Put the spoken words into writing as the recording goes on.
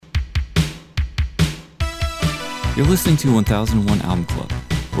You're listening to 1001 Album Club,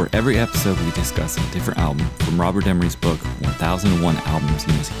 where every episode we discuss a different album from Robert Emery's book, 1001 Albums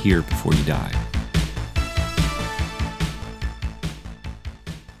You Must Hear Before You Die.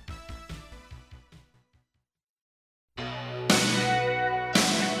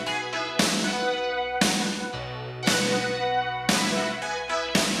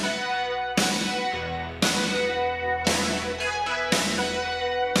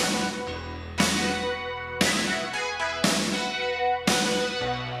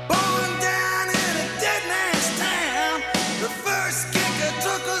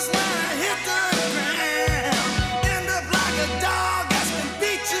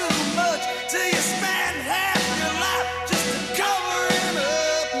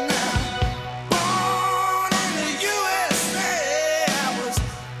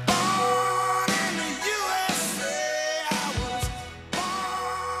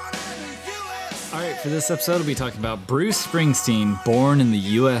 For this episode, we'll be talking about Bruce Springsteen, Born in the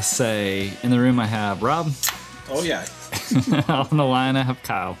U.S.A. In the room, I have Rob. Oh, yeah. On the line, I have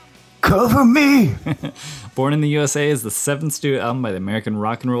Kyle. Cover me! Born in the U.S.A. is the seventh studio album by the American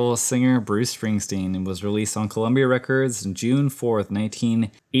rock and roll singer Bruce Springsteen and was released on Columbia Records on June 4th,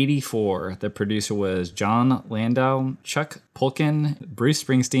 1984. The producer was John Landau, Chuck Pulkin, Bruce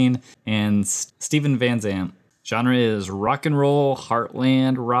Springsteen, and Steven Van Zandt. Genre is rock and roll,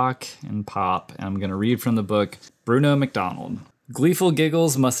 heartland rock, and pop. And I'm going to read from the book Bruno McDonald. Gleeful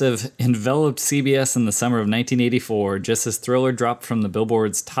giggles must have enveloped CBS in the summer of 1984, just as Thriller dropped from the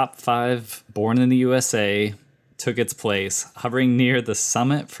Billboard's top 5. Born in the USA took its place, hovering near the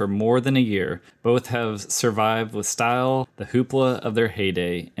summit for more than a year. Both have survived with style, the hoopla of their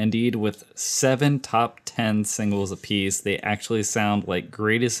heyday. Indeed, with 7 top 10 singles apiece, they actually sound like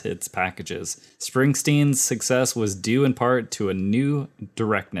greatest hits packages. Springsteen's success was due in part to a new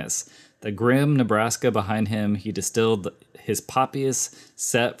directness. The grim Nebraska behind him, he distilled his poppiest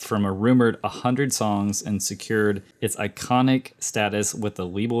set from a rumored 100 songs and secured its iconic status with the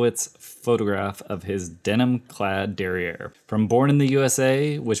Leibowitz photograph of his denim-clad derriere. From Born in the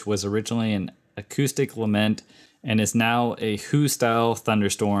USA, which was originally an acoustic lament and is now a Who-style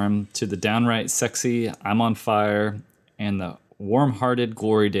thunderstorm, to the downright sexy I'm on Fire and the warm-hearted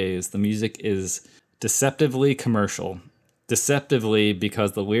Glory Days, the music is deceptively commercial. Deceptively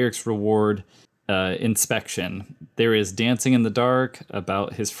because the lyrics reward inspection. There is Dancing in the Dark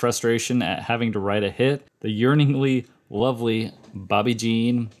about his frustration at having to write a hit. The yearningly lovely Bobby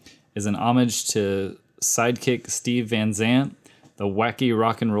Jean is an homage to sidekick Steve Van Zandt. The wacky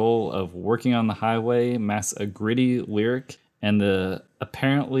rock and roll of Working on the Highway masks a gritty lyric, and the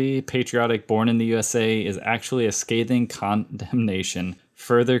apparently patriotic Born in the USA is actually a scathing condemnation.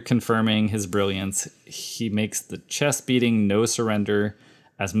 Further confirming his brilliance, he makes the chest-beating No Surrender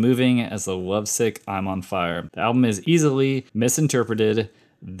as moving as the lovesick I'm on Fire. The album is easily misinterpreted.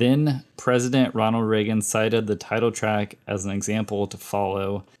 Then President Ronald Reagan cited the title track as an example to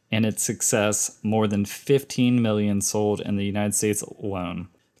follow, and its success, more than 15 million sold in the United States alone,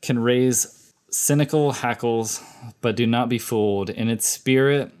 can raise cynical hackles, but do not be fooled. In its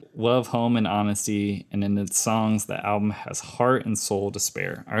spirit, love, home, and honesty, and in its songs, the album has heart and soul to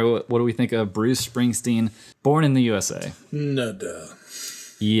spare. All right, what do we think of Bruce Springsteen, Born in the USA? No, duh.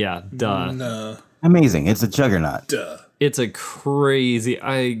 Yeah, duh. No. Amazing. It's a juggernaut. Duh. It's a crazy...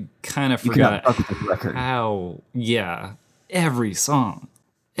 I kind of forgot how... Yeah, every song.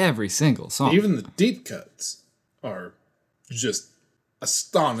 Every single song. Even the deep cuts are just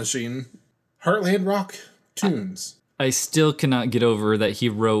astonishing Heartland rock tunes. I still cannot get over that he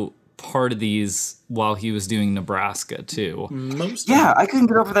wrote part of these while he was doing Nebraska, too. Yeah, I couldn't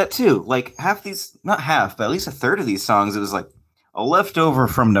get over that, too. Like, half these... Not half, but at least a third of these songs, it was like a leftover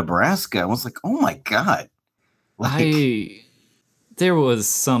from Nebraska. I was like, oh my God. Like, there was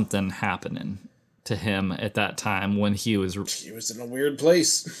something happening to him at that time when he was in a weird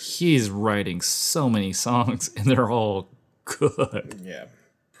place. He's writing so many songs and they're all good. Yeah.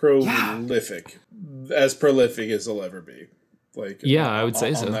 Prolific. Yeah. As prolific as he'll ever be. Like, I would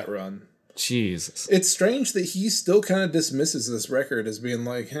say so. On that run. Jesus. It's strange that he still kind of dismisses this record as being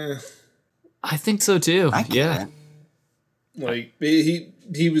like, I think so too. Yeah. Like,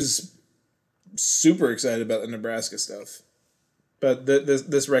 he was super excited about the Nebraska stuff, but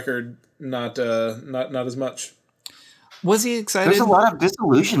this record not as much. Was he excited? There's a lot of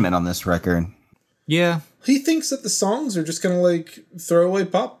disillusionment on this record. Yeah, he thinks that the songs are just kind of like throwaway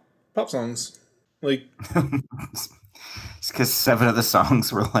pop songs. Like, it's because 7 of the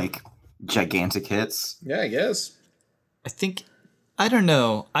songs were like gigantic hits. Yeah, I guess. I don't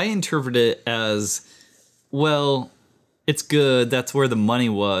know. I interpret it as, well, it's good. That's where the money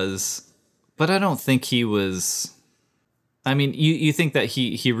was. But I don't think he was I mean, you think that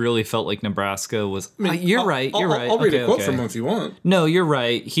he really felt like Nebraska was... I mean, you're right. I'll read a quote from him if you want. No, you're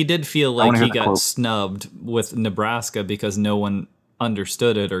right. He did feel like he got snubbed with Nebraska because no one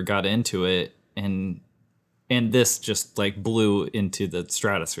understood it or got into it, and this just like blew into the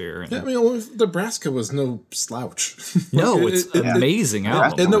stratosphere. Yeah, I mean, Nebraska was no slouch. No, it's an amazing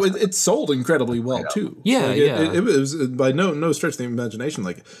album. And no, it sold incredibly well too. Yeah, like, yeah. It was by no stretch of the imagination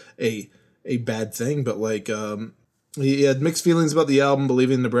like a bad thing, but like he had mixed feelings about the album,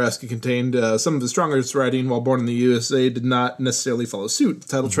 believing Nebraska contained some of his strongest writing, while Born in the USA did not necessarily follow suit. The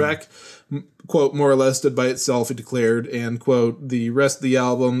title track, quote, more or less stood by itself, he declared, and, quote, the rest of the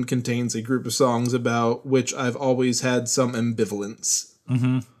album contains a group of songs about which I've always had some ambivalence.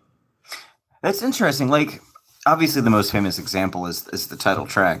 Mm-hmm. That's interesting. Like, obviously the most famous example is the title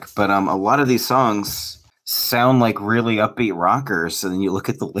track, but a lot of these songs sound like really upbeat rockers, and then you look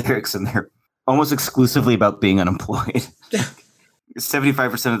at the lyrics and they're almost exclusively about being unemployed.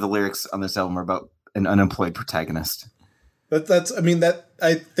 75% of the lyrics on this album are about an unemployed protagonist. I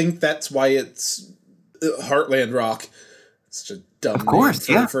think that's why it's Heartland Rock. It's such a dumb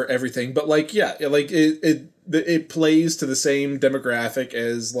name for everything. But like, yeah, like it plays to the same demographic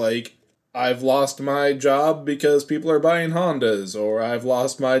as like, I've lost my job because people are buying Hondas, or I've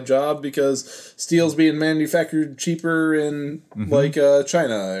lost my job because steel's being manufactured cheaper in like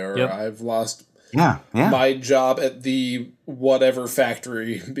China, or I've lost my job at the whatever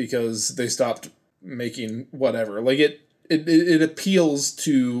factory because they stopped making whatever. Like it appeals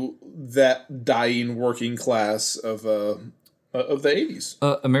to that dying working class of the 80s.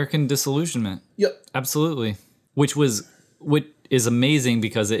 American disillusionment. Yep, absolutely. Which is amazing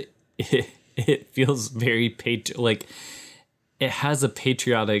because it feels very like it has a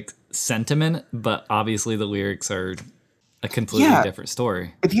patriotic sentiment, but obviously the lyrics are a completely different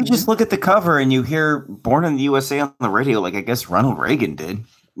story. If you just look at the cover and you hear Born in the USA on the radio, like I guess Ronald Reagan did,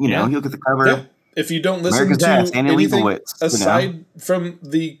 you know, you look at the cover. Yeah. If you don't listen to anything aside from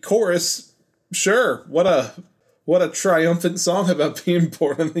the chorus, sure, what a triumphant song about being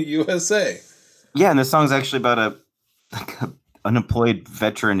born in the USA. Yeah, and the song's actually about a unemployed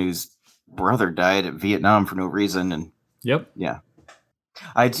veteran whose brother died at Vietnam for no reason. And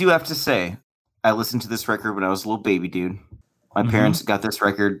I do have to say, I listened to this record when I was a little baby dude. My parents got this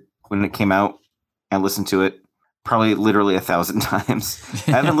record when it came out. I listened to it probably literally 1,000 times.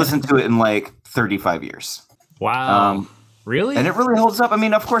 I haven't listened to it in like 35 years. Wow. Really? And it really holds up. I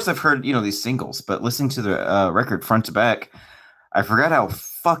mean, of course I've heard, these singles, but listening to the record front to back, I forgot how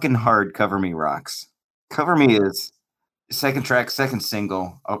fucking hard Cover Me rocks. Cover Me is second track, second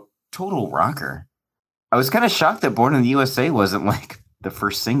single, a total rocker. I was kind of shocked that Born in the USA wasn't like the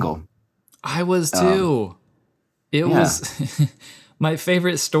first single. I was too. It was my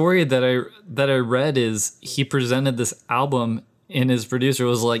favorite story that I read is he presented this album and his producer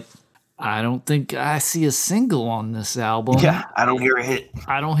was like, I don't think I see a single on this album. Yeah, I don't hear a hit.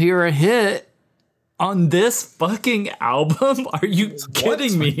 I don't hear a hit on this fucking album. Are you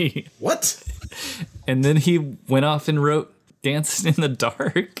kidding me? What? And then he went off and wrote Dancing in the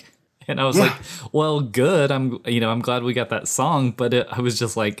Dark. And I was like, well, good. I'm glad we got that song. But I was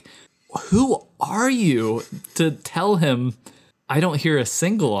just like, who are you to tell him I don't hear a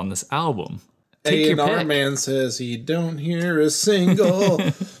single on this album? A&R man says he don't hear a single.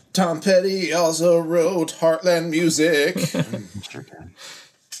 Tom Petty also wrote Heartland Music. Sure can.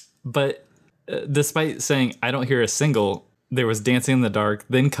 But despite saying I don't hear a single, there was Dancing in the Dark,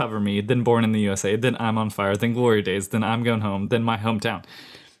 then Cover Me, then Born in the USA, then I'm on Fire, then Glory Days, then I'm Going Home, then My Hometown.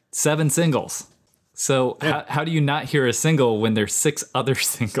 7 singles. So how do you not hear a single when there's 6 other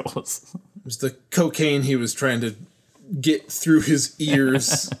singles? It was the cocaine he was trying to get through his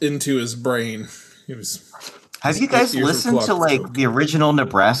ears into his brain. It was. Have you guys listened to like the original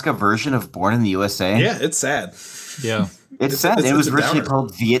Nebraska version of Born in the USA? Yeah, it's sad. Yeah. It's sad. It was originally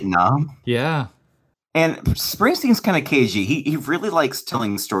called Vietnam. Yeah. And Springsteen's kind of cagey. He really likes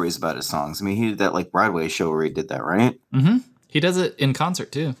telling stories about his songs. I mean, he did that like Broadway show where he did that, right? Mm-hmm. He does it in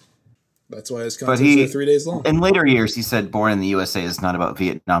concert too. That's why his concerts are 3 days long. In later years, he said Born in the USA is not about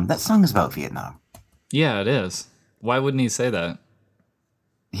Vietnam. That song is about Vietnam. Yeah, it is. Why wouldn't he say that?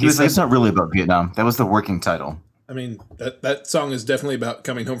 He was like, it's not really about Vietnam. That was the working title. I mean, that song is definitely about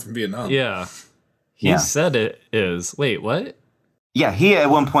coming home from Vietnam. Yeah. He said it is. Wait, what? Yeah, he at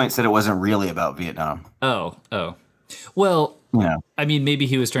one point said it wasn't really about Vietnam. Oh. Well, I mean, maybe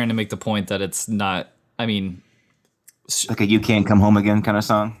he was trying to make the point that it's not, I mean... Like a You Can't Come Home Again kind of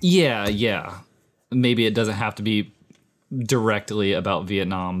song? Yeah. Maybe it doesn't have to be directly about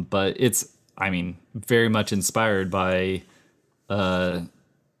Vietnam, but it's, I mean, very much inspired by, what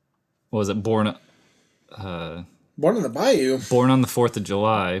was it, Born Born in the Bayou. Born on the 4th of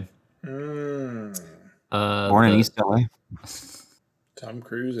July. Born in East LA. Tom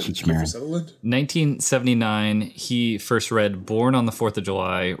Cruise and Kiefer Sutherland. 1979, he first read Born on the 4th of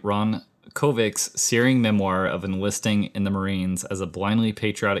July, Ron Kovic's searing memoir of enlisting in the Marines as a blindly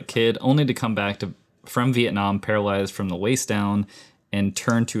patriotic kid, only to come back from Vietnam paralyzed from the waist down and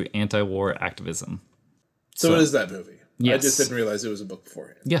turn to anti-war activism. So it is that movie. Yes. I just didn't realize it was a book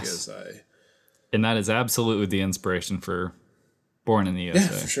beforehand. Yes. And that is absolutely the inspiration for Born in the U.S.A. Yeah,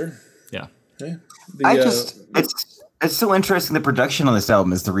 for sure. Yeah. It's so interesting. The production on this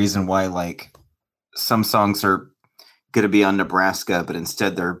album is the reason why, like, some songs are going to be on Nebraska, but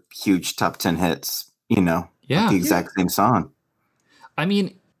instead they're huge top 10 hits, Yeah. Like the exact same song. I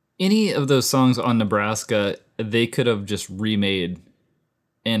mean, any of those songs on Nebraska, they could have just remade.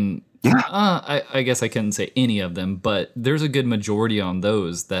 And I guess I couldn't say any of them, but there's a good majority on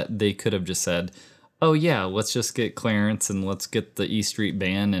those that they could have just said, oh, yeah, let's just get Clarence and let's get the E Street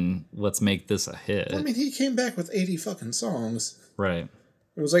Band and let's make this a hit. Well, I mean, he came back with 80 fucking songs. Right.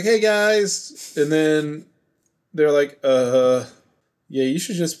 It was like, hey, guys. And then they're like, yeah, you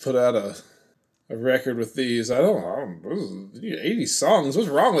should just put out a record with these. I don't know. 80 songs. What's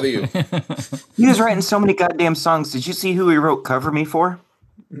wrong with you? He was writing so many goddamn songs. Did you see who he wrote Cover Me for?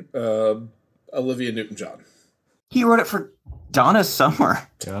 Olivia Newton-John. He wrote it for Donna Summer.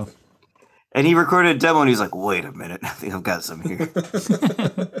 Yeah. And he recorded a demo and he's like, wait a minute. I think I've got some here.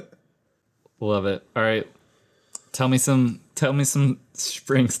 Love it. All right. Tell me some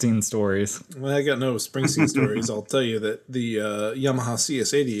Springsteen stories. Well, I got no Springsteen stories. I'll tell you that the Yamaha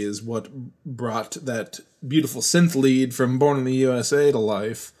CS80 is what brought that beautiful synth lead from Born in the USA to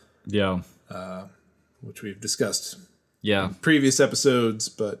life. Yeah. Which we've discussed. Yeah. In previous episodes,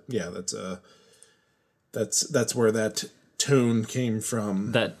 but yeah, that's where that tone came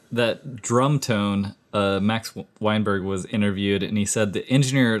from. That drum tone, Max Weinberg was interviewed and he said the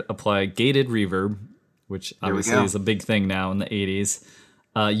engineer applied gated reverb, which obviously is a big thing now in the 80s,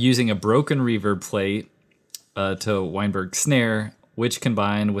 using a broken reverb plate to Weinberg's snare, which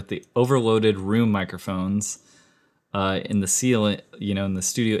combined with the overloaded room microphones in the ceiling, in the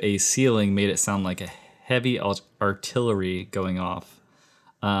Studio A ceiling, made it sound like a heavy artillery going off.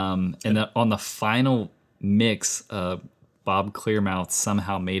 And then on the final mix, Bob Clearmouth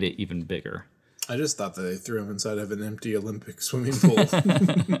somehow made it even bigger. I just thought that they threw him inside of an empty Olympic swimming pool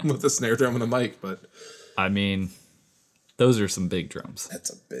with a snare drum and a mic, but... I mean, those are some big drums. That's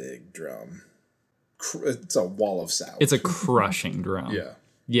a big drum. It's a wall of sound. It's a crushing drum. Yeah.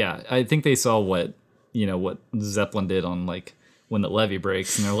 Yeah, I think they saw what Zeppelin did on, like, When the Levee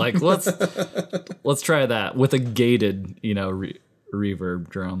Breaks, and they're like, let's try that with a gated, reverb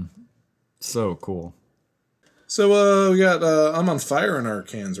drum. So cool. So we got I'm on Fire in our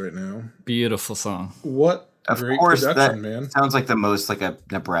cans right now. Beautiful song. What great production, man. Sounds like the most like a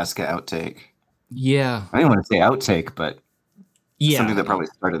Nebraska outtake. Yeah. I didn't want to say outtake, but something that probably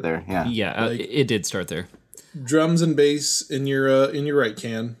started there. Yeah. Yeah, it did start there. Drums and bass in your right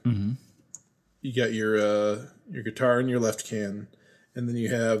can. Mm-hmm. You got your guitar in your left can, and then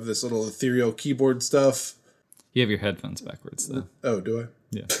you have this little ethereal keyboard stuff. You have your headphones backwards, though. Oh, do I?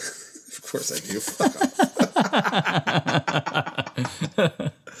 Yeah. Of course I do. Fuck off.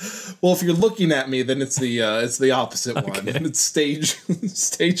 Well, if you're looking at me, then it's the opposite one. It's stage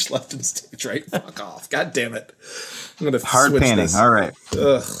left and stage right. Fuck off. God damn it. I'm gonna hard switch panning. this. All right.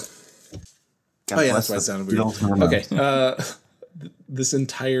 Ugh. Oh yeah, that's why it sounded weird. Okay. This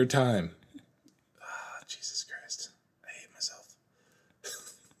entire time. Jesus Christ. I hate myself.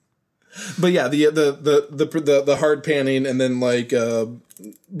 But yeah, the hard panning and then like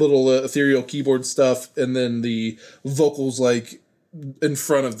little ethereal keyboard stuff and then the vocals like in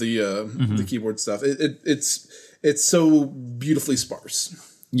front of the keyboard stuff. It's so beautifully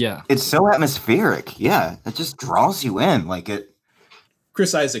sparse. Yeah. It's so atmospheric. Yeah. It just draws you in like it.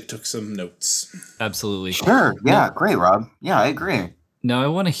 Chris Isaac took some notes. Absolutely. Sure. Yeah. Great, Rob. Yeah, I agree. Now, I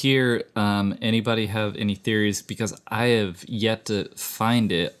want to hear anybody have any theories because I have yet to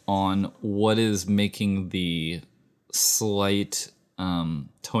find it on what is making the slight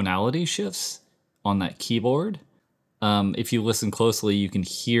tonality shifts on that keyboard. If you listen closely, you can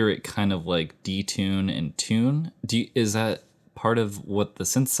hear it kind of like detune and tune. Is that part of what the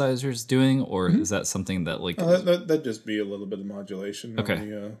synthesizer is doing, or is that something that like that'd just be a little bit of modulation?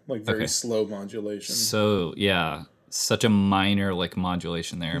 Okay, like very slow modulation. So yeah, such a minor like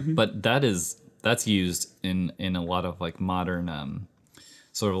modulation there, but that's used in a lot of like modern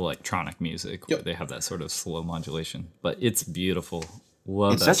sort of electronic music where they have that sort of slow modulation. But it's beautiful.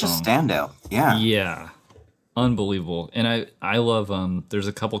 Love it's that such song. A standout. Yeah. Yeah. Unbelievable. And I love there's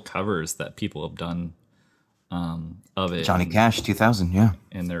a couple covers that people have done of it. Johnny Cash, 2000, yeah.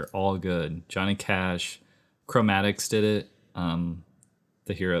 And they're all good. Johnny Cash, Chromatics did it.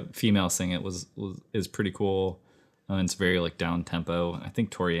 To hear a female sing it is pretty cool. It's very like down tempo. I think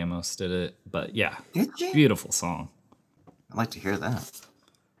Tori Amos did it, but yeah, beautiful song. I'd like to hear that.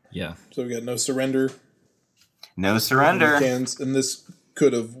 Yeah. So we got No Surrender. No Surrender. And this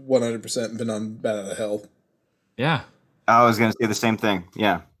could have 100% been on Bat Out of Hell. Yeah. I was going to say the same thing.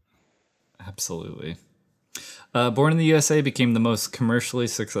 Yeah. Absolutely. Born in the U.S.A. became the most commercially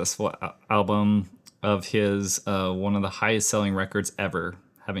successful album of his, one of the highest selling records ever,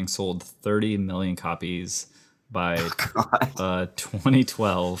 having sold 30 million copies by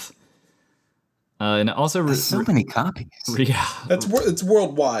 2012. And also That's so many copies. Yeah. It's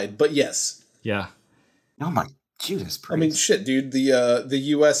worldwide, but yes. Yeah. Oh my Judas Priest. I mean, shit, dude. The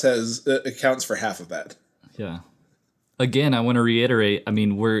U.S. has accounts for half of that. Yeah. Again, I want to reiterate. I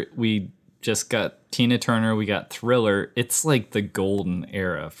mean, we just got Tina Turner. We got Thriller. It's like the golden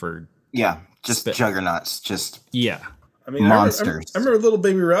era for juggernauts. Yeah. I mean, monsters. I remember little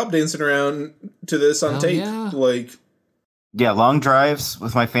baby Rob dancing around to this on tape. Yeah. Long drives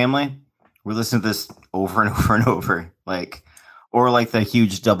with my family. We listen to this over and over and over, or the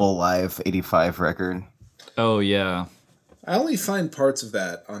huge double live 85 record. Oh yeah. I only find parts of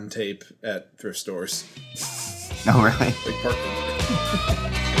that on tape at thrift stores. Oh really?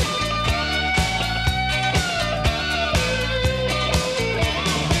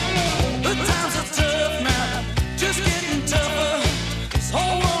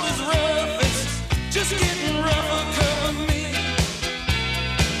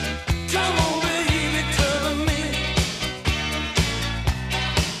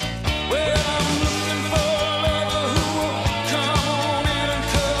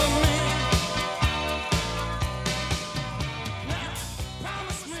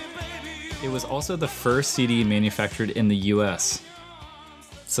 Also the first CD manufactured in the U.S.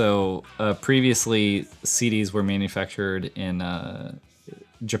 So previously CDs were manufactured in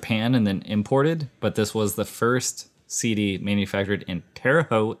Japan and then imported, but this was the first CD manufactured in Terre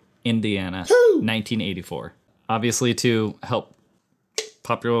Haute, Indiana, 1984. Obviously to help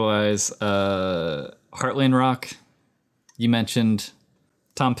popularize Heartland rock. You mentioned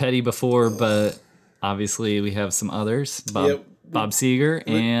Tom Petty before, but obviously we have some others. Bob Seger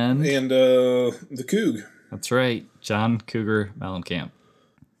and the Coug. That's right, John Cougar Mellencamp.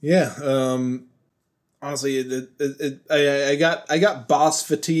 Yeah, honestly, I got Boss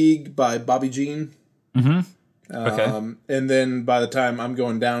Fatigue by Bobby Jean. Mm-hmm. Okay. And then by the time I'm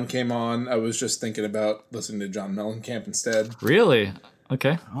Going Down came on, I was just thinking about listening to John Mellencamp instead. Really?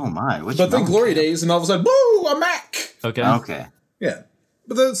 Okay. Oh my! But then Glory Days, and all of a sudden, woo, a Mac. Okay. Yeah,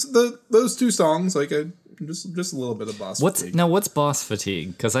 but those two songs, just a little bit of Boss Fatigue. What's Boss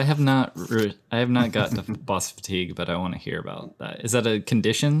Fatigue? Because I have not gotten to Boss Fatigue, but I want to hear about that. Is that a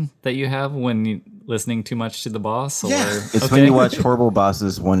condition that you have when you listening too much to the boss? Yeah. It's when you watch Horrible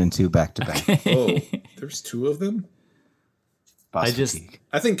Bosses 1 and 2 back to back. Oh, there's two of them? Boss Fatigue.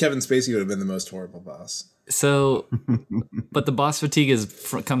 I think Kevin Spacey would have been the most horrible boss. So, but the Boss Fatigue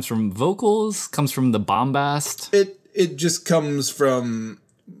comes from vocals, comes from the bombast. It just comes from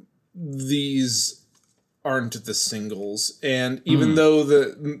these aren't the singles, and even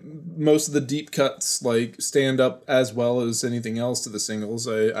though most of the deep cuts stand up as well as anything else to the singles,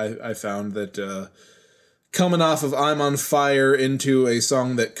 I found that coming off of I'm on Fire into a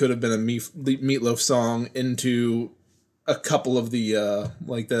song that could have been a Meatloaf song into a couple of the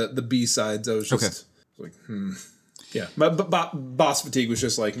the B-sides, I was just yeah. But Boss Fatigue was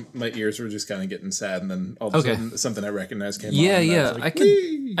just my ears were just kind of getting sad, and then all of a sudden something I recognized came on. Yeah.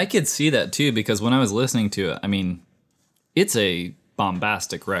 I could see that too, because when I was listening to it, I mean, it's a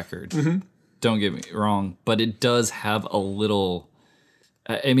bombastic record. Mm-hmm. Don't get me wrong, but it does have a little.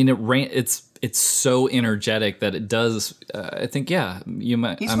 I mean, it's so energetic that it does. I think you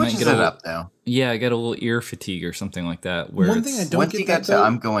might. He I might switches get it up though. Yeah, I get a little ear fatigue or something like that. Where one thing I don't once you get to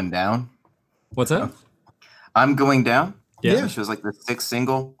I'm Going Down. What's that? I'm Going Down. Yeah. Which was the 6th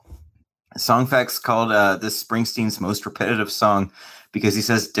single. Song Facts called this Springsteen's most repetitive song because he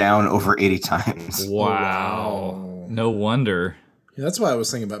says down over 80 times. Wow. No wonder. Yeah, that's why I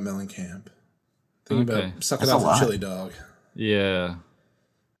was thinking about Mellencamp. Thinking about sucking off a chili dog. Yeah.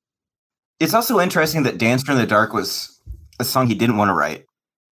 It's also interesting that Dancer in the Dark was a song he didn't want to write.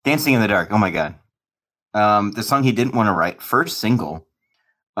 Dancing in the Dark. Oh my God. The song he didn't want to write. First single.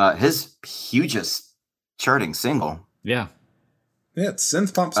 His hugest charting single. Yeah. Yeah, it's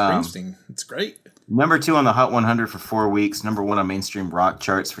synth pop Springsteen. It's great. Number 2 on the Hot 100 for 4 weeks. Number 1 on mainstream rock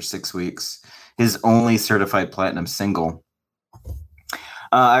charts for 6 weeks. His only certified platinum single.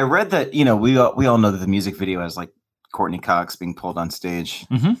 I read that, we all know that the music video has like Courtney Cox being pulled on stage.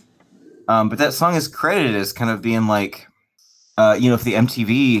 But that song is credited as kind of being like, for the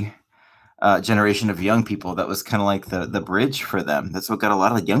MTV generation of young people, that was kind of like the bridge for them. That's what got a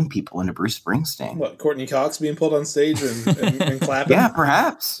lot of young people into Bruce Springsteen. What, Courtney Cox being pulled on stage and clapping? Yeah,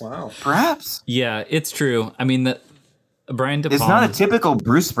 perhaps. Wow. Perhaps. Yeah, it's true. I mean, Brian De Palma... It's not a typical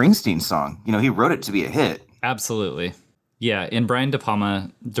Bruce Springsteen song. He wrote it to be a hit. Absolutely. Yeah, and Brian De Palma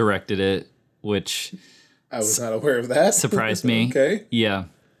directed it, which... I was not aware of that. Surprised me. Okay. Yeah.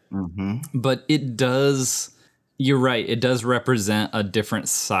 But it does... You're right. It does represent a different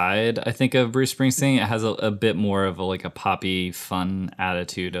side, I think, of Bruce Springsteen. It has a bit more of a poppy, fun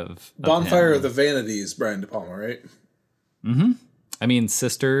attitude of Bonfire him. of the Vanities, Brian De Palma, right? I mean,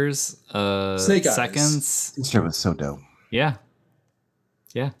 Sisters, Snake Eyes. Seconds. Sister was so dope. Yeah.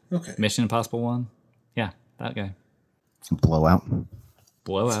 Yeah. Okay. Mission Impossible 1. Yeah, that guy. Blowout.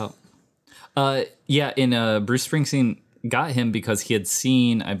 Yeah, and Bruce Springsteen got him because he had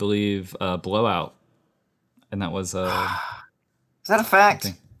seen, I believe, Blowout. And that was... Is that a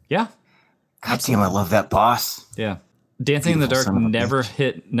fact? Yeah. God damn, I love that boss. Yeah. Dancing Beautiful in the Dark son of a never bitch.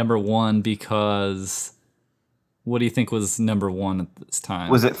 hit number one because... What do you think was number one at this time?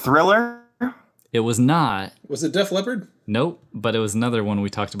 Was it Thriller? It was not. Was it Def Leppard? Nope, but it was another one we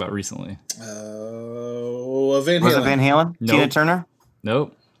talked about recently. Van Halen. Was it Van Halen? Nope. Tina Turner?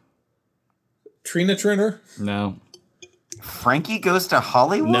 Nope. Trina Turner? No. Frankie Goes to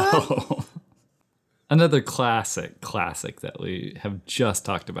Hollywood? No. Another classic that we have just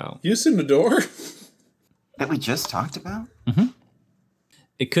talked about. Houston Adore? That we just talked about?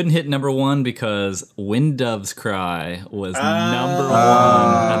 It couldn't hit number one because When Doves Cry was number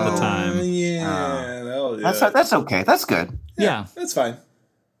one at the time. Yeah. That's okay. That's good. Yeah. That's fine.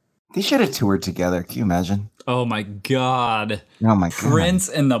 They should have toured together. Can you imagine? Oh my God. Oh my God. Prince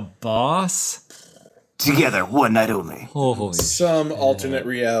and the Boss? Together, one night only. Holy Some alternate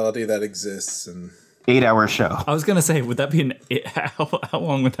reality that exists. And 8-hour show. I was going to say, would that be how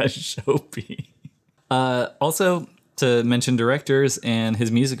long would that show be? Also, to mention directors and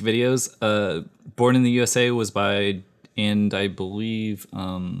his music videos, Born in the USA was by, and I believe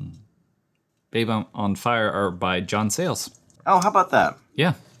Babe on Fire are by John Sayles. Oh, how about that?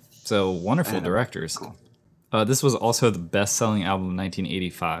 Yeah. So wonderful directors. Cool. This was also the best-selling album of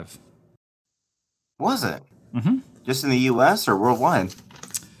 1985. Was it? Just in the U.S. or worldwide?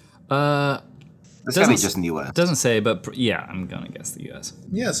 It's gotta be just in the U.S. Doesn't say, but yeah, I'm gonna guess the U.S.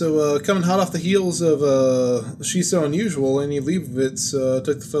 yeah, so coming hot off the heels of She's So Unusual, Annie Leibovitz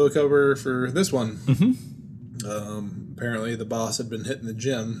took the photo cover for this one. Apparently the boss had been hitting the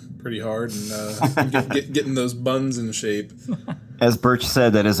gym pretty hard and getting those buns in shape. As Birch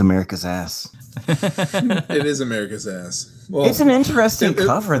said, that is America's ass. It is America's ass. Well, It's an interesting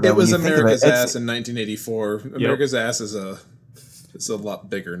cover, though. It was when you think of America's it. ass in 1984. America's ass is a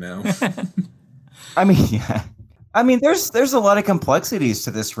lot bigger now. I mean, yeah. I mean, there's a lot of complexities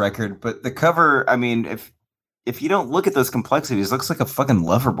to this record, but the cover, I mean, if you don't look at those complexities, it looks like a fucking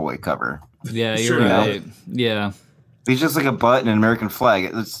Loverboy cover. Yeah, you're Sure. right. Yeah. It's just like a butt and an American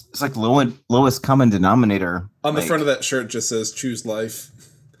flag. It's like lowest common denominator. On the front of that shirt just says "Choose Life."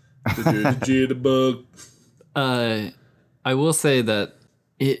 Jitterbug. I will say that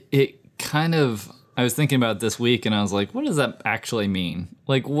it kind of, I was thinking about it this week and I was like, what does that actually mean?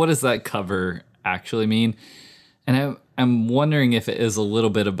 Like, what does that cover actually mean? And I'm wondering if it is a little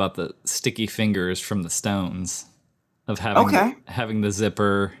bit about the sticky fingers from the Stones of having the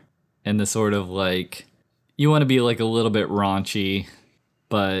zipper and the sort of like, you want to be like a little bit raunchy,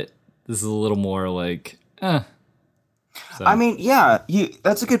 but this is a little more like, So. I mean, yeah,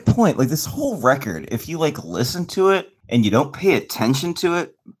 that's a good point. Like this whole record, if you like listen to it and you don't pay attention to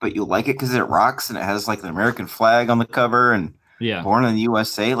it, but you like it because it rocks and it has like the American flag on the cover and Born in the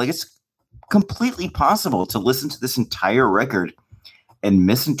USA, like it's completely possible to listen to this entire record and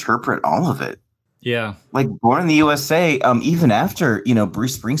misinterpret all of it. Yeah. Like Born in the USA, even after,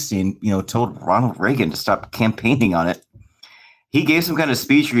 Bruce Springsteen, told Ronald Reagan to stop campaigning on it, he gave some kind of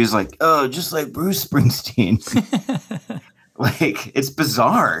speech where he was like, oh, just like Bruce Springsteen. Like, it's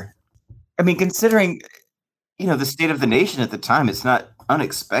bizarre. I mean, considering, the state of the nation at the time, it's not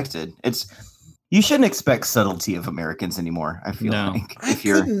unexpected. You shouldn't expect subtlety of Americans anymore, I feel like.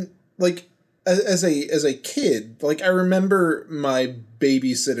 Couldn't, like, as a kid, like, I remember my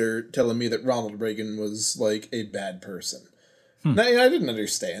babysitter telling me that Ronald Reagan was, like, a bad person. Now, I didn't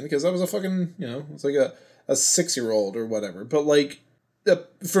understand, because I was a fucking, it's like a 6-year-old or whatever. But, like,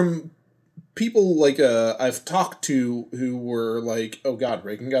 from people, like, I've talked to who were like, oh, God,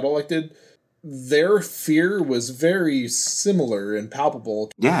 Reagan got elected. their fear was very similar and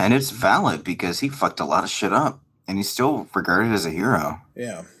palpable. Yeah, and it's valid because he fucked a lot of shit up, and he's still regarded as a hero.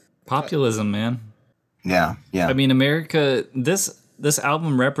 Yeah. Populism, man. Yeah. I mean, America, this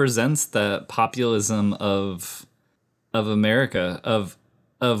album represents the populism of America, of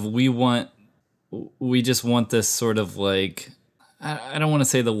we just want this sort of like, I don't want to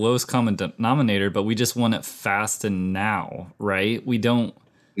say the lowest common denominator, but we just want it fast and now, right? We don't,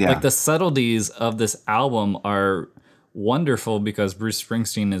 like, the subtleties of this album are wonderful because Bruce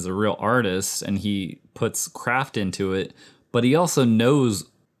Springsteen is a real artist and he puts craft into it, but he also knows,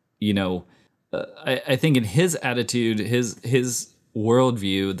 you know, I think in his attitude, his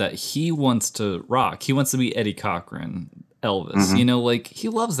worldview, that he wants to rock. He wants to be Eddie Cochran, Elvis. You know, like, he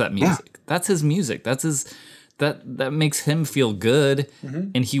loves that music. Yeah. That's his music. That's his. That makes him feel good,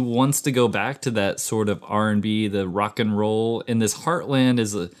 and he wants to go back to that sort of R&B, the rock and roll. And this Heartland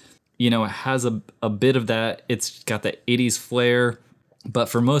is it has a bit of that. It's got that 80s flair, but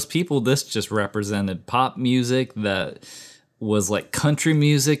for most people, this just represented pop music that was like country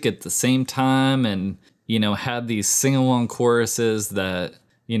music at the same time, and had these sing-along choruses that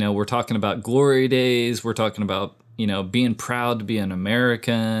we're talking about glory days. We're talking about being proud to be an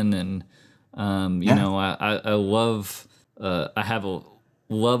American, and I love, I have a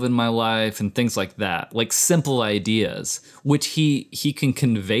love in my life and things like that, like simple ideas, which he can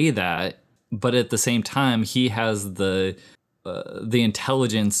convey that, but at the same time, he has the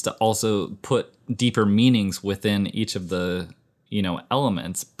intelligence to also put deeper meanings within each of the,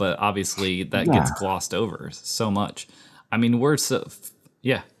 elements, but obviously that gets glossed over so much. I mean, He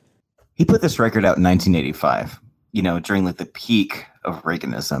put this record out in 1985, during like the peak of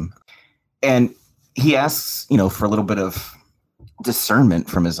Reaganism. And he asks, for a little bit of discernment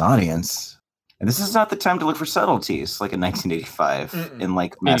from his audience. And this is not the time to look for subtleties, like in 1985 in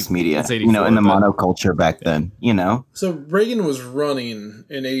like mass media, in the monoculture back then, So Reagan was running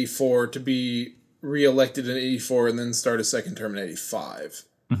in 84 to be reelected in 84 and then start a second term in 85.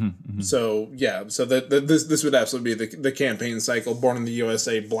 So, so this would absolutely be the campaign cycle, Born in the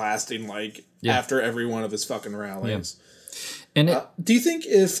USA blasting after every one of his fucking rallies. Yeah. And do you think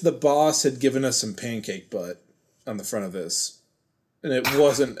if the boss had given us some pancake butt on the front of this, and it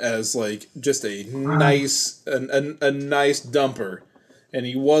wasn't as like just a nice a nice dumper, and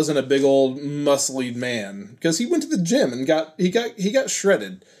he wasn't a big old muscly man, because he went to the gym and he got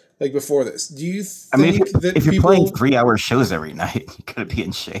shredded like before this? Do you think if you're playing 3-hour shows every night, you gotta be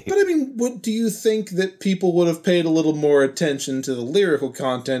in shape? But I mean, do you think that people would have paid a little more attention to the lyrical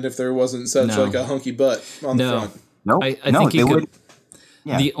content if there wasn't such like a hunky butt on the front? No, I think he could.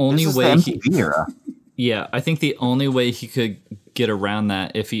 Yeah, the only way I think the only way he could get around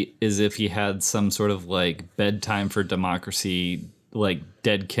that if he had some sort of like Bedtime for Democracy, like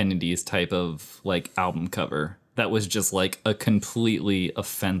Dead Kennedys type of like album cover that was just like a completely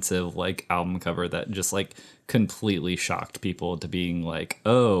offensive like album cover that just like completely shocked people to being like,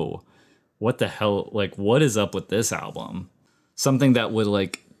 oh, what the hell? Like, what is up with this album? Something that would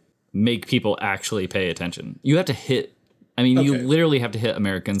like make people actually pay attention. You have to hit, you literally have to hit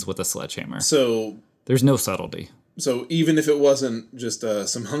Americans with a sledgehammer. So there's no subtlety. So even if it wasn't just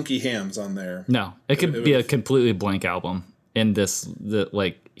some hunky hams on there. No, it could be a completely blank album. And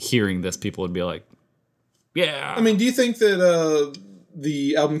hearing this, people would be like, yeah. I mean, do you think that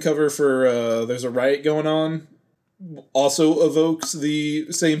the album cover for There's a Riot Going On also evokes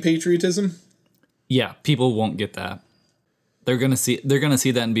the same patriotism? Yeah, people won't get that. They're gonna see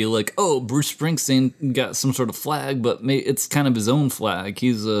that and be like, "Oh, Bruce Springsteen got some sort of flag, but it's kind of his own flag.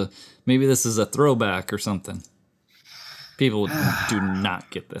 Maybe this is a throwback or something." People do not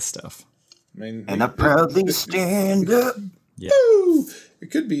get this stuff. And I proudly stand up. Yeah. Woo!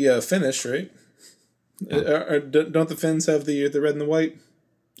 It could be Finnish, right? Don't the Finns have the red and the white?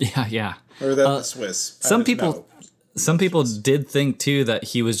 Yeah. Or is that the Swiss? Some people did think too that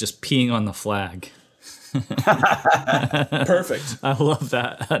he was just peeing on the flag. Perfect. I love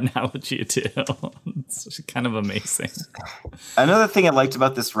that analogy too. It's kind of amazing. Another thing I liked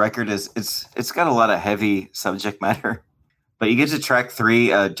about this record is it's got a lot of heavy subject matter, but you get to track 3,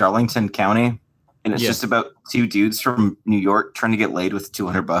 Darlington County, and it's just about 2 dudes from New York trying to get laid with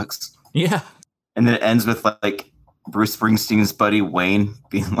 $200. Yeah, and then it ends with like Bruce Springsteen's buddy Wayne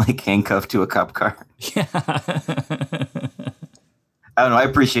being like handcuffed to a cop car. Yeah. I don't know. I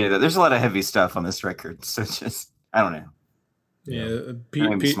appreciate that. There's a lot of heavy stuff on this record, so just I don't know. Yeah,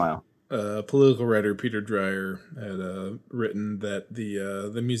 smile. Political writer Peter Dreyer had written that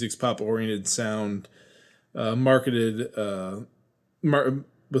the music's pop-oriented sound marketed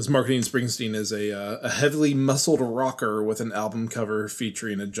was marketing Springsteen as a heavily muscled rocker with an album cover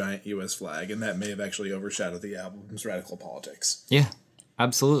featuring a giant U.S. flag, and that may have actually overshadowed the album's radical politics. Yeah,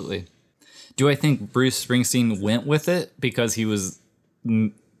 absolutely. Do I think Bruce Springsteen went with it because he was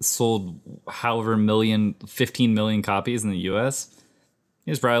sold however 15 million copies in the U.S.?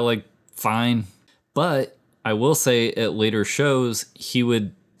 He was probably like, fine. But I will say at later shows, he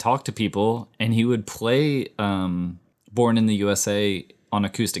would talk to people and he would play Born in the USA on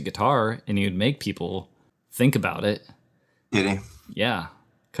acoustic guitar, and he would make people think about it. Did he? Yeah,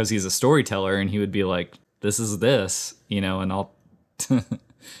 because he's a storyteller, and he would be like, this is this, and I'll...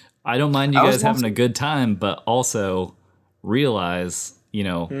 I don't mind you guys having a good time, but also realize,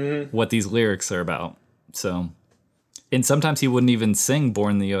 what these lyrics are about. So, and sometimes he wouldn't even sing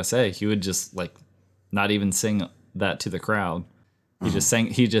Born in the USA. He would just like not even sing that to the crowd. He just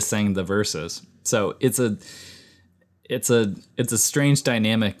sang the verses. So it's a strange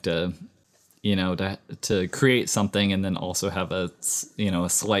dynamic to create something and then also have a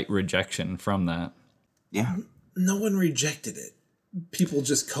slight rejection from that. Yeah. No one rejected it. People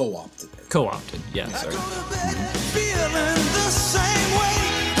just co-opted it. Co-opted, yeah, sorry. Feeling the same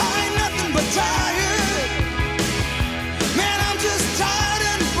way. I ain't nothing but tired. Man, I'm just tired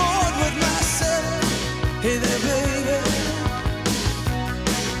and bored with myself. Hey there, baby.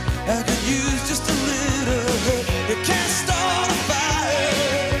 I could use just a little help. You can't start a fire.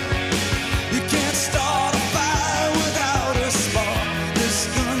 You can't start a fire without a spark. This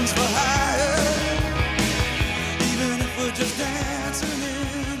gun's for hire. Even if we're just dancing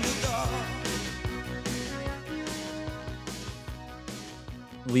in the dark.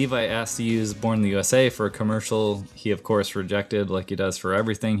 Levi asked to use Born in the USA for a commercial. He, of course, rejected, like he does for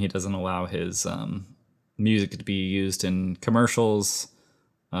everything. He doesn't allow his music to be used in commercials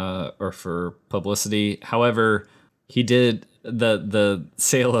or for publicity. However, he did the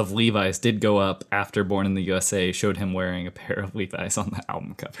sale of Levi's did go up after Born in the USA showed him wearing a pair of Levi's on the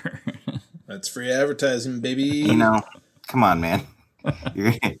album cover. That's free advertising, baby. Come on, man.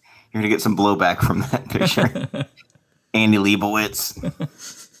 You're gonna get some blowback from that picture. Andy Leibovitz.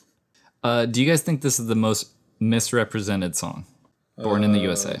 Do you guys think this is the most misrepresented song? Born in the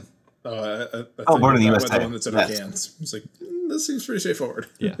USA. Born in the USA. The one that's in our cans. It's like, this seems pretty straightforward.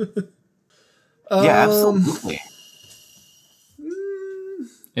 Yeah. Yeah, absolutely.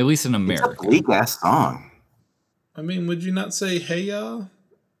 At least in America. It's a bleak ass song. I mean, would you not say "Hey Ya"? Did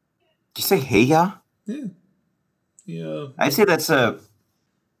you say "Hey Ya"? Yeah. Yeah. I'd say that's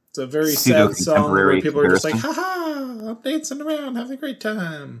It's a very sad song where people are just like, comparison. "Ha ha! I'm dancing around, having a great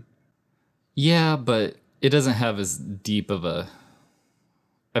time." Yeah, but it doesn't have as deep of a...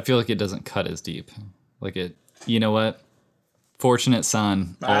 I feel like it doesn't cut as deep. Like it... You know what? Fortunate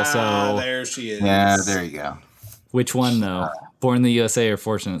Son also... there she is. Yeah, there you go. Which one, though? Born in the USA or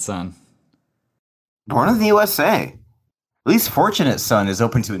Fortunate Son? Born in the USA. At least Fortunate Son is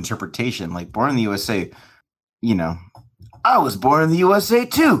open to interpretation. Like Born in the USA, I was born in the USA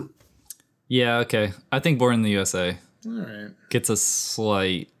too. Yeah, okay. I think Born in the USA All right. gets a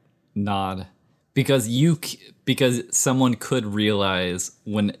slight nod because someone could realize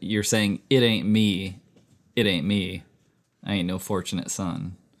when you're saying it ain't me, I ain't no fortunate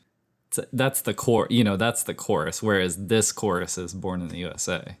son. That's the core, that's the chorus. Whereas this chorus is Born in the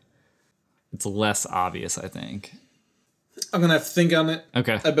USA. It's less obvious, I think. I'm gonna have to think on it.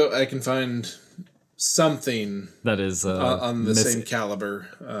 Okay. I bet I can find something that is on the same caliber.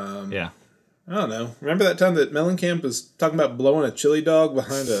 Yeah. I don't know. Remember that time that Mellencamp was talking about blowing a chili dog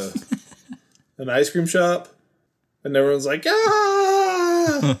behind an ice cream shop? And everyone's like,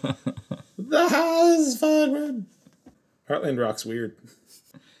 ah! The house is fun, man. Heartland Rock's weird.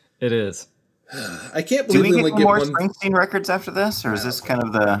 It is. I can't believe we only get get more one... Springsteen records after this? Or is this kind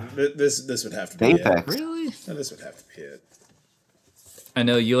of the... This would have to be Apex? it. Really? No, this would have to be it. I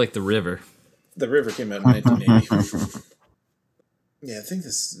know you like The River. The River came out in 1980. Yeah, I think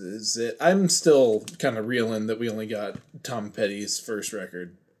this is it. I'm still kind of reeling that we only got Tom Petty's first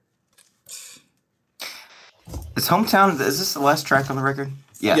record. Is Hometown, is this the last track on the record?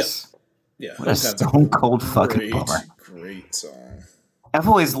 Yes. Yeah. What a stone cold fucking bummer. Great song. I've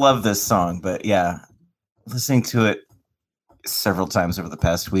always loved this song, but yeah, listening to it several times over the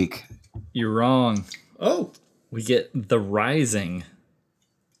past week. You're wrong. Oh. We get The Rising.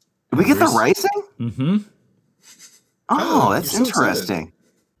 Did we get The Rising? Mm-hmm. Oh, that's interesting.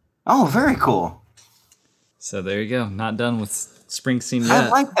 Oh, very cool. So there you go. Not done with Springsteen yet. I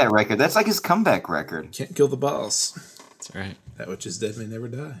like that record. That's like his comeback record. Can't kill the boss. That's right. That which is dead may never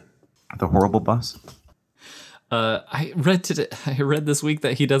die. The Horrible Boss. I read this week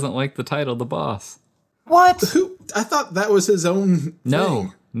that he doesn't like the title, The Boss. What? I thought that was his own No.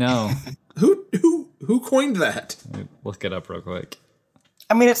 thing. No. Who coined that? Let me look it up real quick.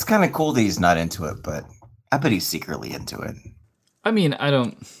 I mean, it's kind of cool that he's not into it, but I bet he's secretly into it. I mean, I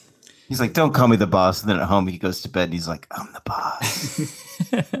don't... He's like, don't call me the boss. And then at home, he goes to bed and he's like, I'm the boss.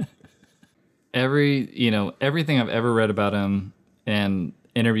 Everything I've ever read about him and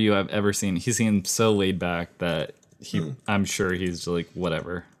interview I've ever seen, he seems so laid back that I'm sure he's like,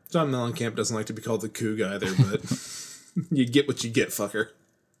 whatever. John Mellencamp doesn't like to be called the cool guy either, but you get what you get, fucker.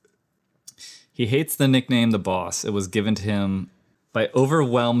 He hates the nickname the boss. It was given to him by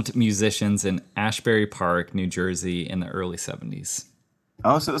overwhelmed musicians in Ashbury Park, New Jersey in the early 70s.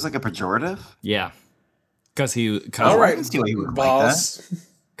 Oh, so it was like a pejorative? Yeah. Because all right, boss.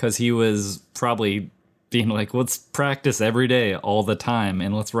 Because he was probably being like, let's practice every day, all the time,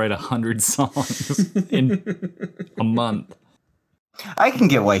 and let's write 100 songs in a month. I can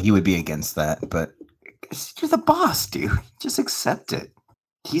get why he would be against that, but you're the boss, dude. Just accept it.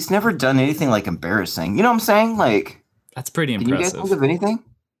 He's never done anything like embarrassing. You know what I'm saying? Like, that's pretty impressive. Can you guys think of anything?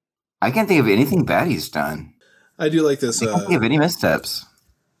 I can't think of anything bad he's done. I do like this. I can't think of any missteps.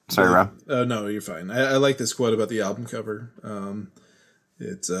 Sorry, Rob. No, you're fine. I like this quote about the album cover.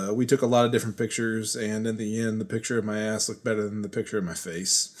 We took a lot of different pictures, and in the end, the picture of my ass looked better than the picture of my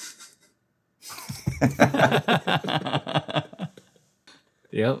face.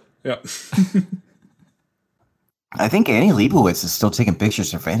 Yep. I think Annie Leibovitz is still taking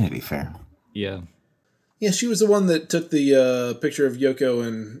pictures for Vanity Fair. Yeah. Yeah, she was the one that took the picture of Yoko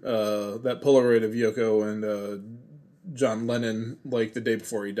and that Polaroid of Yoko and John Lennon like the day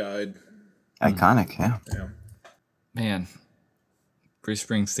before he died. Iconic, yeah. Man, Bruce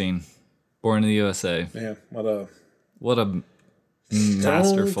Springsteen, born in the USA. Yeah, what a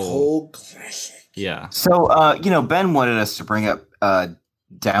masterful cold classic. Yeah. So, Ben wanted us to bring up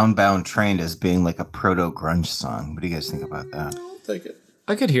Downbound Train as being like a proto-grunge song. What do you guys think about that? I'll take it.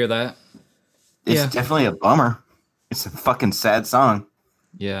 I could hear that. It's definitely a bummer. It's a fucking sad song.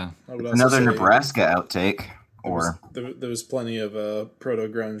 Yeah. Another Nebraska outtake. There was plenty of proto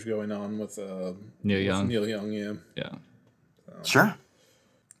grunge going on with Neil Young. Neil Young, yeah. Yeah. Sure.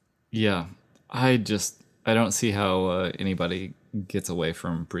 Yeah. I don't see how anybody gets away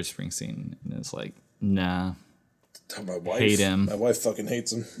from Bruce Springsteen and is like, nah. My wife, hate him. My wife fucking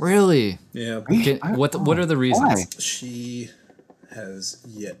hates him. Really? Yeah. What are the reasons? Why? She has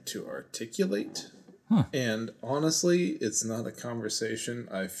yet to articulate. Huh. And honestly, it's not a conversation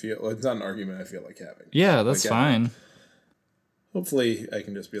it's not an argument I feel like having. Yeah, that's fine. Hopefully, I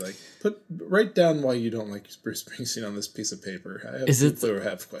can just be like, write down why you don't like Bruce Springsteen on this piece of paper. I have people who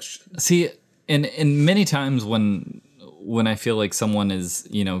have questions. See, and many times when I feel like someone is,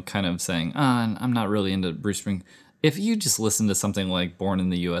 kind of saying, I'm not really into Bruce Springsteen. If you just listen to something like Born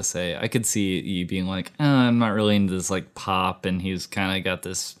in the USA, I could see you being like, I'm not really into this like pop, and he's kind of got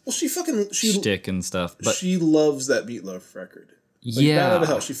this shtick and stuff. But she loves that Meatloaf record. Bad out of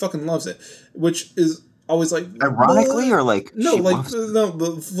hell, she fucking loves it, which is always like ironically or like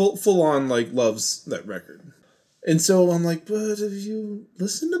full on like loves that record. And so I'm like, but have you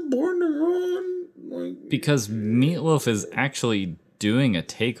listened to Born to Run? Because Meatloaf is actually doing a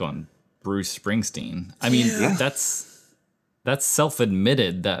take on Bruce Springsteen. I mean, that's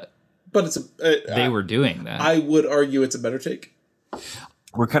self-admitted that. But it's they were doing that. I would argue it's a better take.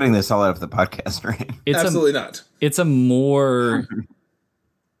 We're cutting this all out of the podcast, right? Absolutely not. It's a more.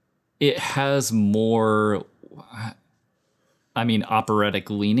 It has more. I mean,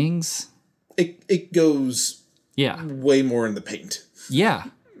 operatic leanings. It goes. Yeah. Way more in the paint. Yeah.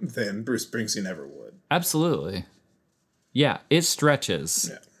 Than Bruce Springsteen ever would. Absolutely. Yeah, it stretches,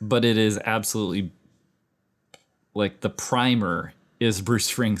 but it is absolutely like the primer is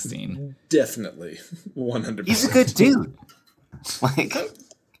Bruce Springsteen. Definitely, 100%. He's a good dude. Like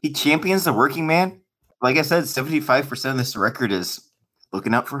he champions the working man. Like I said, 75% of this record is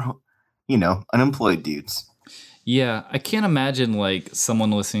looking out for unemployed dudes. Yeah, I can't imagine like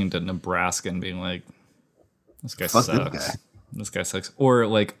someone listening to Nebraska and being like, "This guy sucks." This guy sucks, or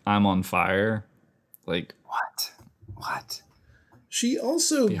like I'm on fire. Like what? She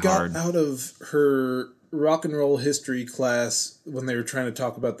also got out of her rock and roll history class when they were trying to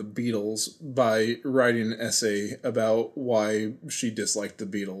talk about the Beatles by writing an essay about why she disliked the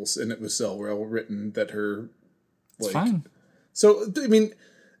Beatles, and it was so well written that her it's fine. So I mean,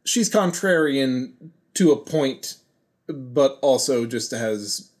 she's contrarian to a point, but also just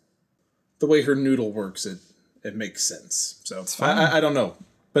has the way her noodle works. It makes sense. So I don't know.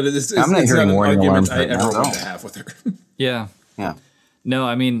 But it's not an argument I ever want to have with her. Yeah. No,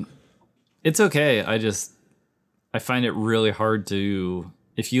 I mean, it's okay. I find it really hard to,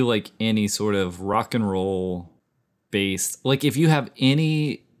 if you like any sort of rock and roll based, like if you have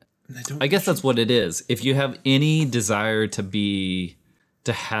any, I guess that's what it is. If you have any desire to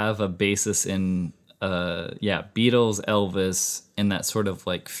have a basis in, Beatles, Elvis, and that sort of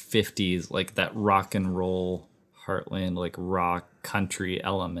like 50s, like that rock and roll heartland, like rock country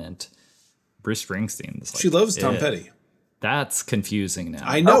element, Bruce Springsteen is like, she loves Tom Petty. That's confusing now.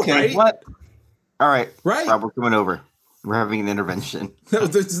 I know, okay, right? What? All right. Right. Rob, we're coming over. We're having an intervention. No,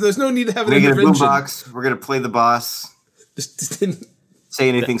 there's no need to have an We're going to get a intervention. boombox. We're going to play the boss. Say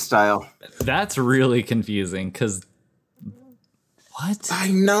anything style. That's really confusing because what?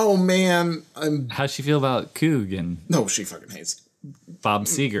 I know, man. How'd she feel about Coog and No, she fucking hates Bob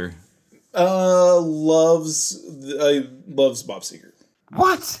Seger? Loves Bob Seger.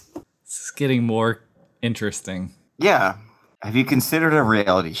 What? This is getting more interesting. Yeah. Have you considered a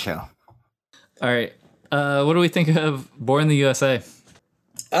reality show? All right. What do we think of Born in the USA?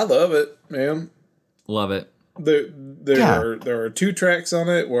 I love it, man. Love it. There are 2 tracks on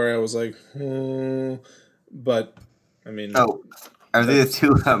it where I was like, but I mean, are they the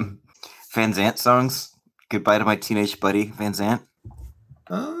 2 Van Zant songs? Goodbye to My Teenage Buddy, Van Zant.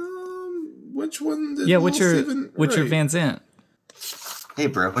 Which one? What's your Van Zant? Hey,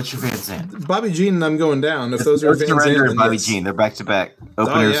 bro, what's your Van Zant? Bobby Jean and I'm Going Down. If those are Van Zant, and Bobby Jean, they're back to back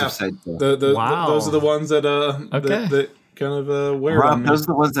openers of side. Wow, those are the ones that that kind of wear. Rob, those are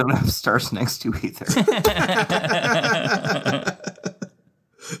the ones that don't have stars next to either.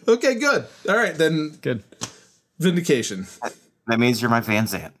 Okay, good. All right, then. Good. Vindication. That means you're my Van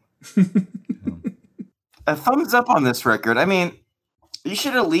Zant. A thumbs up on this record. I mean, you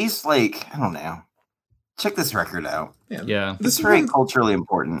should at least, like, I don't know, check this record out. Yeah. It's very culturally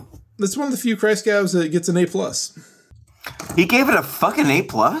important. This is one of the few Christ Gavs that gets an A+. He gave it a fucking A+?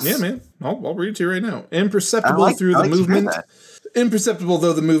 Yeah, man. I'll read it to you right now. Imperceptible through the movement. Imperceptible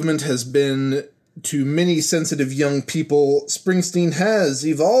though the movement has been to many sensitive young people, Springsteen has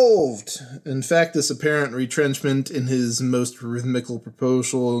evolved. In fact, this apparent retrenchment in his most rhythmically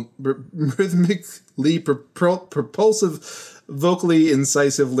propulsive, vocally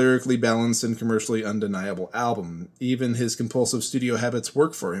incisive, lyrically balanced, and commercially undeniable album. Even his compulsive studio habits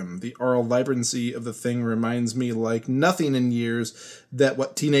work for him. The aural vibrancy of the thing reminds me like nothing in years that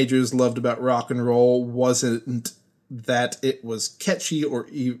what teenagers loved about rock and roll wasn't that it was catchy or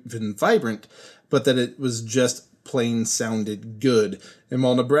even vibrant, but that it was just plain sounded good. And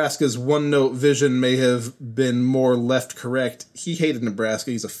while Nebraska's one-note vision may have been more left-correct, he hated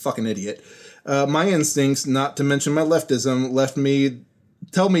Nebraska. He's a fucking idiot. My instincts, not to mention my leftism,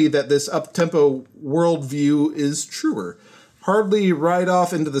 tell me that this up-tempo worldview is truer. Hardly ride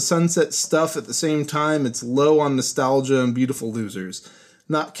off into the sunset stuff at the same time, it's low on nostalgia and beautiful losers.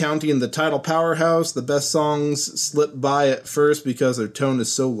 Not counting the title powerhouse, the best songs slip by at first because their tone is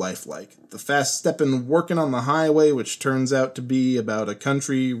so lifelike. The fast-steppin' Workin' on the Highway, which turns out to be about a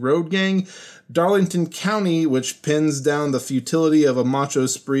country road gang, Darlington County, which pins down the futility of a macho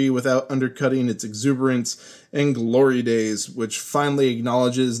spree without undercutting its exuberance, and Glory Days, which finally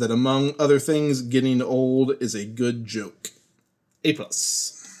acknowledges that among other things, getting old is a good joke. A+.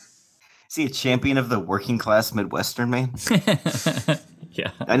 Is he a champion of the working class Midwestern, man?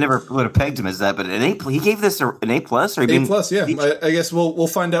 Yeah, I never would have pegged him as that, but an A. He gave this an A+, or A+, yeah. I guess we'll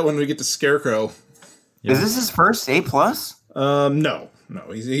find out when we get to Scarecrow. Yeah. Is this his first A+? No.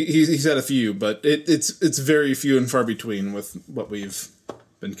 He's had a few, but it's very few and far between with what we've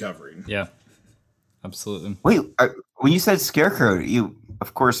been covering. Yeah, absolutely. Wait, when you said Scarecrow, you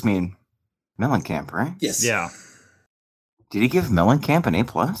of course mean Mellencamp, right? Yes. Yeah. Did he give Mellencamp an A+?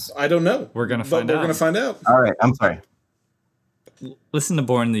 I don't know. We're gonna find out. All right, I'm sorry. Listen to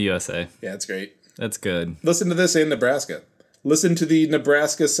Born in the USA. Yeah, it's great. That's good. Listen to this in Nebraska. Listen to the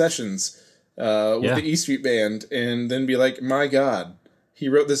Nebraska sessions with the E Street Band, and then be like, my God, he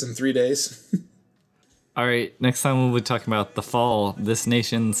wrote this in 3 days. All right, next time we'll be talking about The Fall, This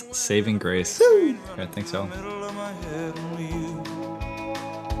Nation's Saving Grace. All right, thanks, y'all.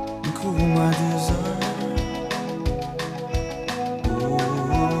 Cool my desire.